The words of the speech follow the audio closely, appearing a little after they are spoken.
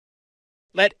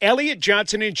Let Elliott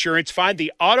Johnson Insurance find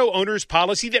the auto owner's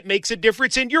policy that makes a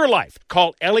difference in your life.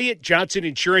 Call Elliott Johnson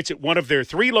Insurance at one of their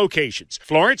 3 locations,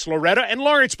 Florence, Loretto, and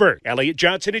Lawrenceburg. Elliott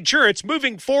Johnson Insurance,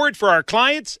 moving forward for our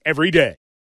clients every day.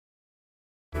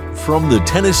 From the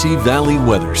Tennessee Valley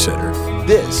Weather Center,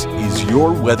 this is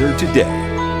your weather today.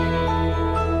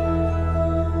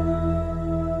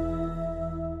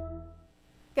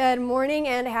 Good morning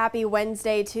and happy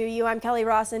Wednesday to you. I'm Kelli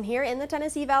Rosson here in the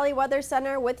Tennessee Valley Weather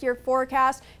Center with your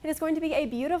forecast. It is going to be a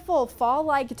beautiful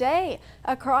fall-like day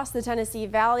across the Tennessee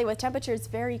Valley with temperatures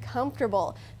very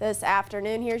comfortable this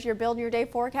afternoon. Here's your Build Your Day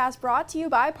forecast brought to you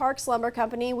by Parks Lumber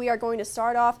Company. We are going to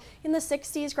start off in the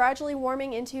 60s, gradually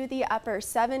warming into the upper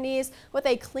 70s with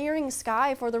a clearing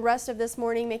sky for the rest of this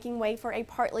morning, making way for a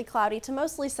partly cloudy to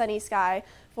mostly sunny sky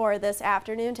for this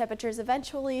afternoon. Temperatures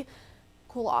eventually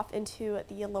cool off into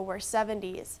the lower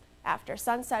 70s after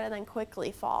sunset and then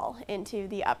quickly fall into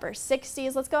the upper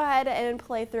 60s. Let's go ahead and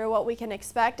play through what we can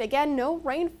expect. Again, no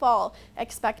rainfall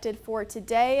expected for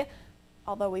today,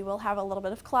 although we will have a little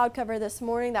bit of cloud cover this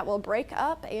morning that will break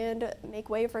up and make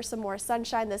way for some more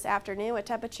sunshine this afternoon with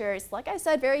temperatures, like I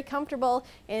said, very comfortable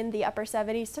in the upper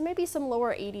 70s to maybe some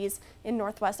lower 80s in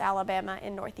northwest Alabama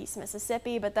and northeast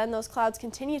Mississippi. But then those clouds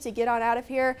continue to get on out of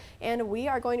here, and we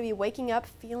are going to be waking up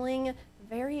feeling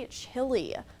very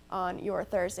chilly on your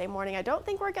Thursday morning. I don't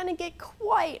think we're going to get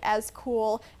quite as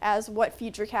cool as what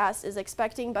Futurecast is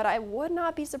expecting, but I would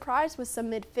not be surprised with some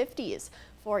mid-50s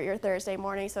for your Thursday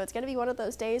morning. So it's going to be one of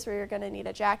those days where you're going to need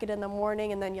a jacket in the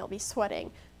morning and then you'll be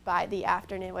sweating by the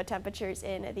afternoon with temperatures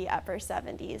in the upper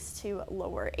 70s to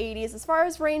lower 80s. As far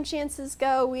as rain chances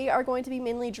go, we are going to be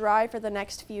mainly dry for the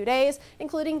next few days,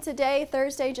 including today,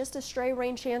 Thursday, just a stray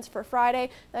rain chance for Friday,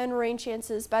 then rain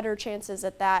chances, better chances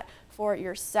at that for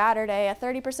your Saturday, a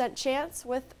 30% chance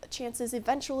with chances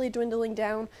eventually dwindling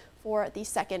down for the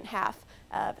second half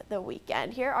of the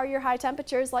weekend. Here are your high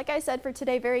temperatures. Like I said, for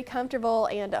today, very comfortable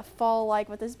and fall-like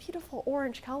with this beautiful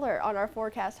orange color on our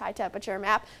forecast high temperature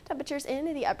map. Temperatures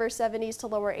in the upper 70s to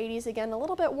lower 80s. Again, a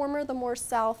little bit warmer the more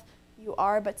south you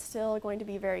are, but still going to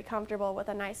be very comfortable with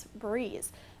a nice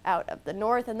breeze out of the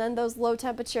north. And then those low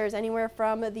temperatures anywhere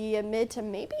from the mid to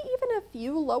maybe even a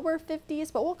few lower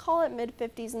 50s, but we'll call it mid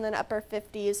 50s and then upper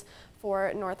 50s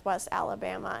for northwest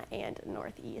Alabama and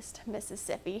northeast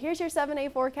Mississippi. Here's your 7-day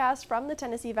forecast from the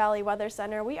Tennessee Valley Weather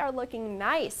Center. We are looking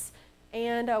nice,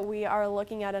 and we are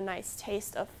looking at a nice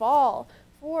taste of fall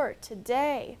for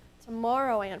today,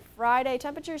 tomorrow, and Friday.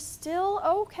 Temperatures still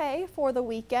okay for the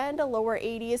weekend, a lower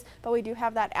 80s, but we do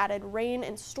have that added rain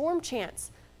and storm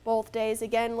chance both days.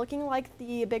 Again, looking like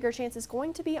the bigger chance is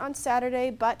going to be on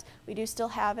Saturday, but we do still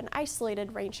have an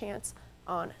isolated rain chance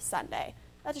on Sunday.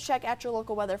 That's a check at your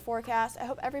local weather forecast. I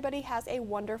hope everybody has a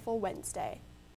wonderful Wednesday.